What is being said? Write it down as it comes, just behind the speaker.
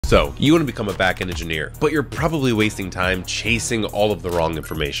So you want to become a backend engineer, but you're probably wasting time chasing all of the wrong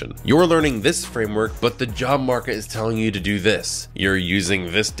information. You're learning this framework, but the job market is telling you to do this. You're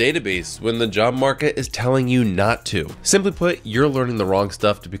using this database when the job market is telling you not to. Simply put, you're learning the wrong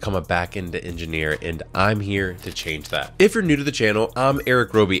stuff to become a backend engineer, and I'm here to change that. If you're new to the channel, I'm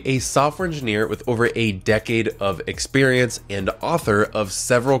Eric Roby, a software engineer with over a decade of experience and author of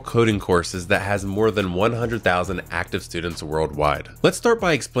several coding courses that has more than 100,000 active students worldwide. Let's start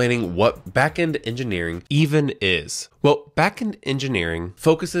by explaining what backend engineering even is. Well, backend engineering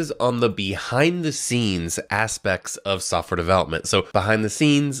focuses on the behind the scenes aspects of software development. So behind the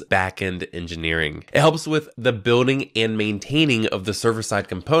scenes, backend engineering. It helps with the building and maintaining of the server-side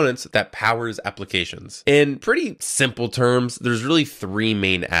components that powers applications. In pretty simple terms, there's really three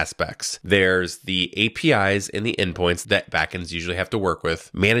main aspects. There's the APIs and the endpoints that backends usually have to work with,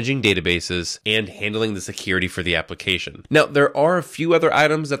 managing databases, and handling the security for the application. Now, there are a few other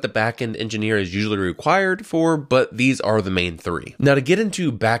items that the backend engineer is usually required for, but these are the main three. Now, to get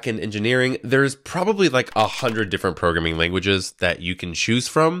into backend engineering, there's probably like 100 different programming languages that you can choose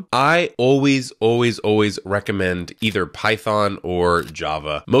from. I always recommend either Python or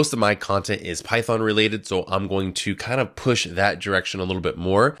Java. Most of my content is Python related, so I'm going to kind of push that direction a little bit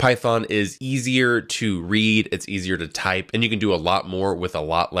more. Python is easier to read, it's easier to type, and you can do a lot more with a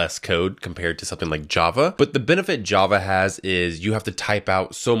lot less code compared to something like Java. But the benefit Java has is you have to type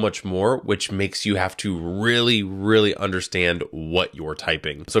out so much more, which makes you have to really understand what you're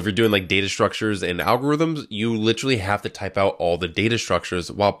typing. So if you're doing like data structures and algorithms, you literally have to type out all the data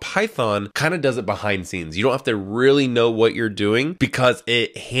structures, while Python kind of does it behind scenes. You don't have to really know what you're doing because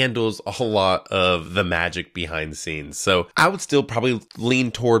it handles a lot of the magic behind the scenes. So I would still probably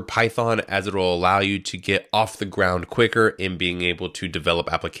lean toward Python, as it will allow you to get off the ground quicker in being able to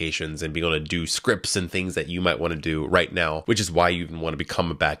develop applications and being able to do scripts and things that you might want to do right now, which is why you even want to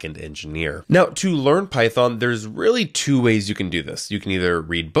become a backend engineer. Now, to learn Python, there's really two ways you can do this. You can either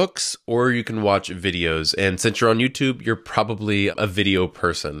read books or you can watch videos. And since you're on YouTube, you're probably a video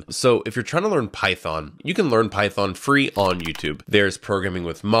person. So if you're trying to learn Python, you can learn Python free on YouTube. There's Programming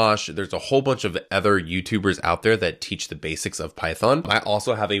with Mosh. There's a whole bunch of other YouTubers out there that teach the basics of Python. I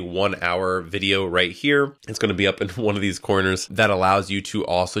also have a 1-hour video right here. It's going to be up in one of these corners that allows you to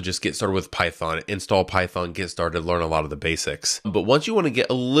also just get started with Python, install Python, get started, learn a lot of the basics. But once you want to get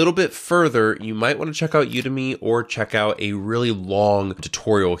a little bit further, you might want to check out Udemy or check out a really long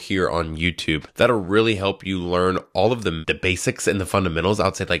tutorial here on YouTube. That'll really help you learn all of the basics and the fundamentals. I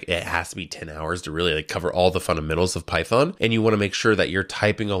would say like it has to be 10 hours to really like cover all the fundamentals of Python. And you want to make sure that you're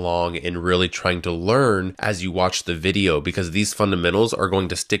typing along and really trying to learn as you watch the video, because these fundamentals are going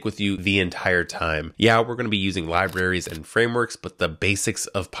to stick with you the entire time. Yeah, we're going to be using libraries and frameworks, but the basics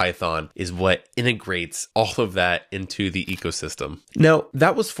of Python is what integrates all of that into the ecosystem. Now,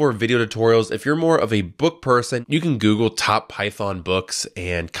 that was for video tutorials. If you're more of a book person, you can Google top Python books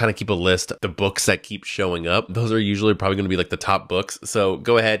and kind of keep a list of the books that keep showing up. Those are usually probably going to be like the top books. So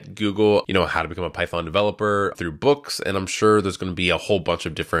go ahead, Google, how to become a Python developer through books. And I'm sure there's going to be a whole bunch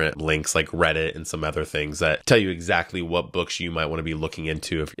of different links like Reddit and some other things that tell you exactly what books you might want to be looking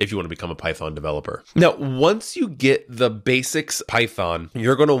into if you want to become a Python developer. Now, once you get the basics Python,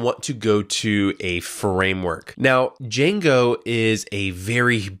 you're going to want to go to a framework. Now, Django is a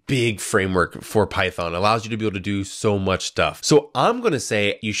very big framework for Python. It allows you to be able to do so much stuff. So I'm going to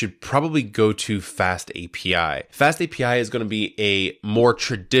say you should probably go to FastAPI. FastAPI is going to be a more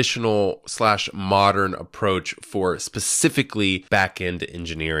traditional / modern approach for specifically backend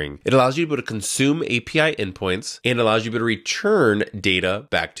engineering. It allows you to be able to consume API endpoints and allows you to be able to return data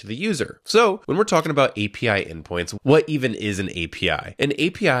back to the user. So when we're talking about API endpoints, what even is an API? An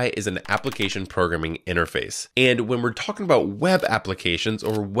API is an application programming interface. And when we're talking about web applications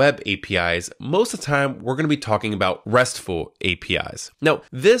or web APIs, most of the time we're going to be talking about RESTful APIs. Now,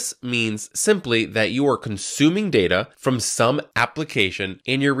 this means simply that you are consuming data from some application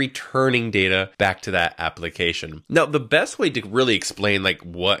and you're returning data back to that application. Now, the best way to really explain like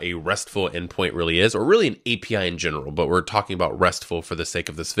what a RESTful endpoint really is, or really an API in general, but we're talking about RESTful for the sake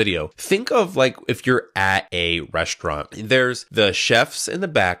of this video. Think of like if you're at a restaurant, there's the chefs in the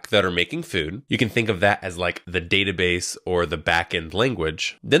back that are making food. You can think of that as like the database or the backend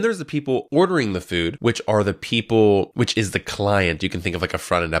language. Then there's the people ordering the food, which are the people, which is the client. You can think of like a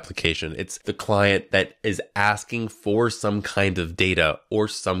front end application. It's the client that is asking for some kind of data or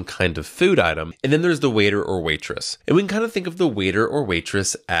some kind of food item. And then there's the waiter or waitress. And we can kind of think of the waiter or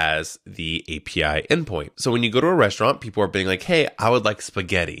waitress as the API endpoint. So when you go to a restaurant, people are being like, hey, I would like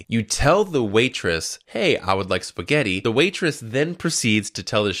spaghetti. You tell the waitress, hey, I would like spaghetti. The waitress then proceeds to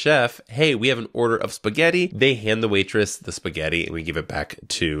tell the chef, hey, we have an order of spaghetti. They hand the waitress the spaghetti and we give it back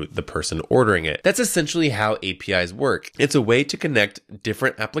to the person ordering it. That's essentially how APIs work. It's a way to connect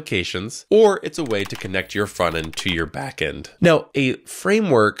different applications, or it's a way to connect your front end to your back end. Now, a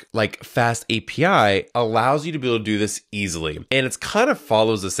framework like Fast API allows you to be able to do this easily. And it's kind of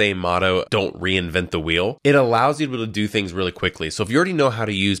follows the same motto, don't reinvent the wheel. It allows you to be able to do things really quickly. So if you already know how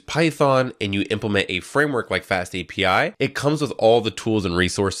to use Python and you implement a framework like Fast API, it comes with all the tools and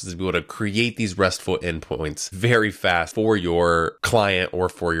resources to be able to create these RESTful endpoints very fast for your client or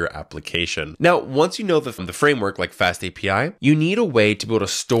for your application. Now, once you know the framework like Fast API, you need a way to be able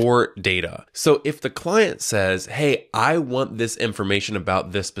to store data. So if the client says, hey, I want this information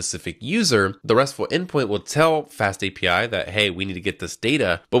about this specific user, the RESTful endpoint will tell Fast API that, hey, we need to get this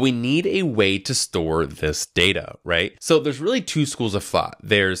data, but we need a way to store this data, right? So there's really two schools of thought.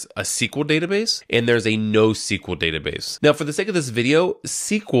 There's a SQL database and there's a NoSQL database. Now, for the sake of this video,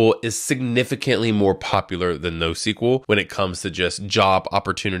 SQL is significantly more popular than NoSQL when it comes to just job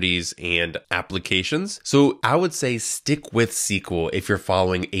opportunities and applications. So I would say stick with SQL if you're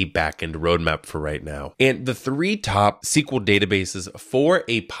following a backend roadmap for right now. And the three top SQL databases for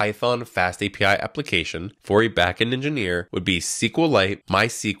a Python Fast API application for a backend engineer would be SQLite,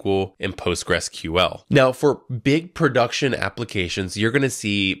 MySQL, and PostgreSQL. Now, for big production applications, you're going to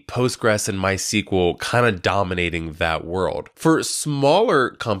see Postgres and MySQL kind of dominating that world. For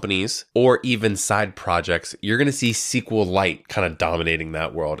smaller companies or even side projects, you're going to see SQLite kind of dominating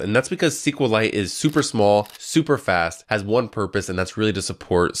that world. And that's because SQLite is super small, super fast, has one purpose, and that's really to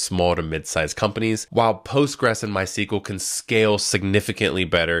support small to mid-sized companies, while Postgres and MySQL can scale significantly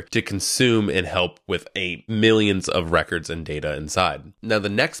better to consume and help with millions of records and data inside. Now, the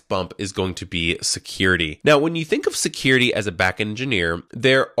next bump is going to be security. Now, when you think of security as a backend engineer,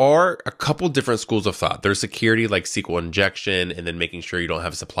 there are a couple different schools of thought. There's security like SQL injection and then making sure you don't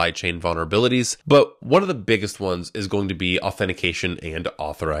have supply chain vulnerabilities. But one of the biggest ones is going to be authentication and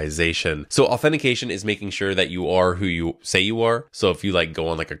authorization. So authentication is making sure that you are who you say you are. So if you like go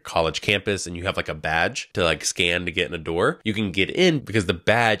on like a college campus and you have like a badge to like scan to get in a door, you can get in because the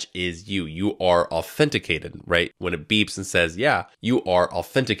badge is you. You are authenticated, right? When it beeps and says, yeah, you are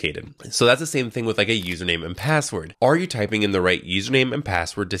authenticated. So that's the same thing with like a username and password. Are you typing in the right username and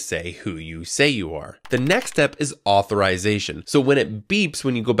password to say who you say you are? The next step is authorization. So when it beeps,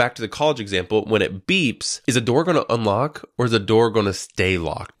 when you go back to the college example, when it beeps, is a door going to unlock or is a door going to stay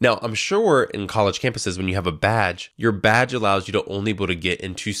locked? Now, I'm sure in college campuses, when you have a badge, your badge allows you to only be able to get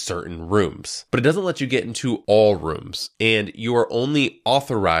into certain rooms, but it doesn't let you get into all rooms. And you are only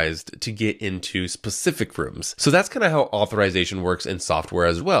authorized to get into specific rooms. So that's kind of how authorization works in software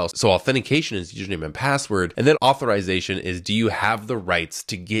as well. So authentication is username and password, and then authorization is, do you have the rights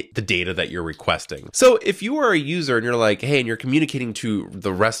to get the data that you're requesting? So if you are a user and you're like, hey, and you're communicating to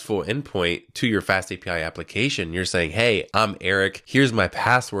the RESTful endpoint to your Fast API application, you're saying, hey, I'm Eric, here's my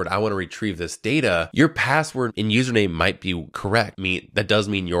password, I want to retrieve this data. Your password and username might be correct. That does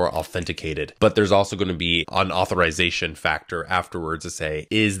mean you're authenticated, but there's also going to be an authorization factor afterwards to say,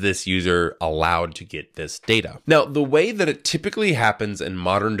 is this user allowed to get this data? Now, the way that it typically happens in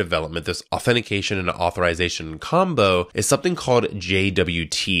modern development, this authentication and authorization combo, is something called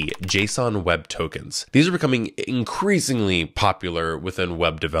JWT, JSON Web Tokens. These are becoming increasingly popular within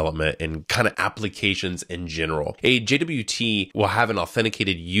web development and kind of applications in general. A JWT will have an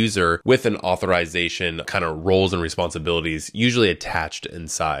authenticated user with an authorization kind of roles and responsibilities usually attached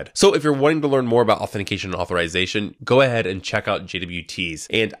inside. So if you're wanting to learn more about authentication and authorization, go ahead and check out JWTs.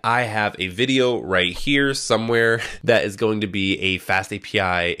 And I have a video right here somewhere that is going to be a Fast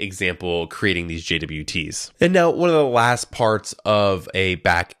API example creating these JWTs. And now one of the last parts of a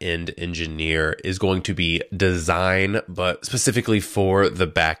back-end engineer is going to be design, but specifically for the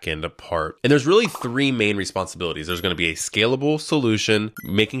back-end part. And there's really three main responsibilities. There's going to be a scalable solution,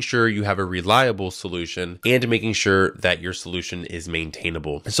 making sure you have a reliable solution, and making sure that your solution is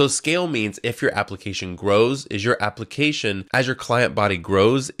maintainable. So scale means if your application grows, is your application, as your client body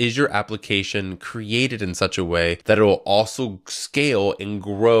grows, is your application created in such a way that it will also scale and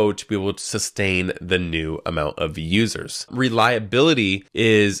grow to be able to sustain the new amount of users. Reliability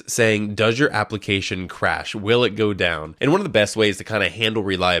is saying, does your application crash? Will it go down? And one of the best ways to kind of handle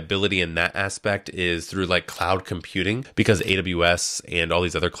reliability in that aspect is through like cloud computing, because AWS and all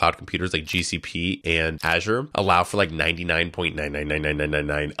these other cloud computers like GCP and Azure allow for like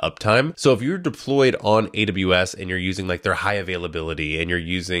 99.9999999 uptime. So if you're deployed on AWS and you're using like their high availability and you're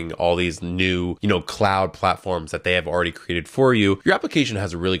using all these new, cloud platforms that they have already created for you, your application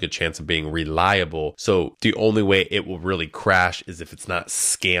has a really good chance of being reliable. So the only way it will really crash is if it's not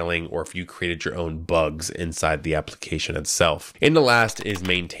scaling or if you created your own bugs inside the application itself. And the last is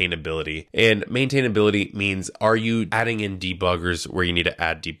maintainability. And maintainability means, are you you adding in debuggers where you need to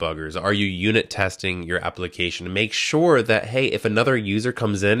add debuggers? Are you unit testing your application to make sure that, hey, if another user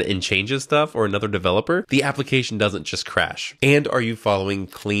comes in and changes stuff or another developer, the application doesn't just crash? And are you following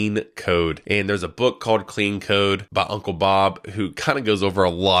clean code? And there's a book called Clean Code by Uncle Bob who kind of goes over a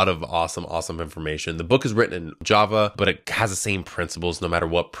lot of awesome information. The book is written in Java, but it has the same principles no matter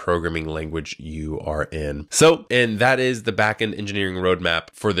what programming language you are in. So, and that is the backend engineering roadmap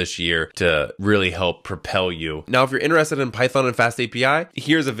for this year to really help propel you. Now, if you're interested in Python and Fast API,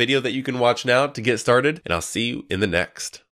 here's a video that you can watch now to get started, and I'll see you in the next.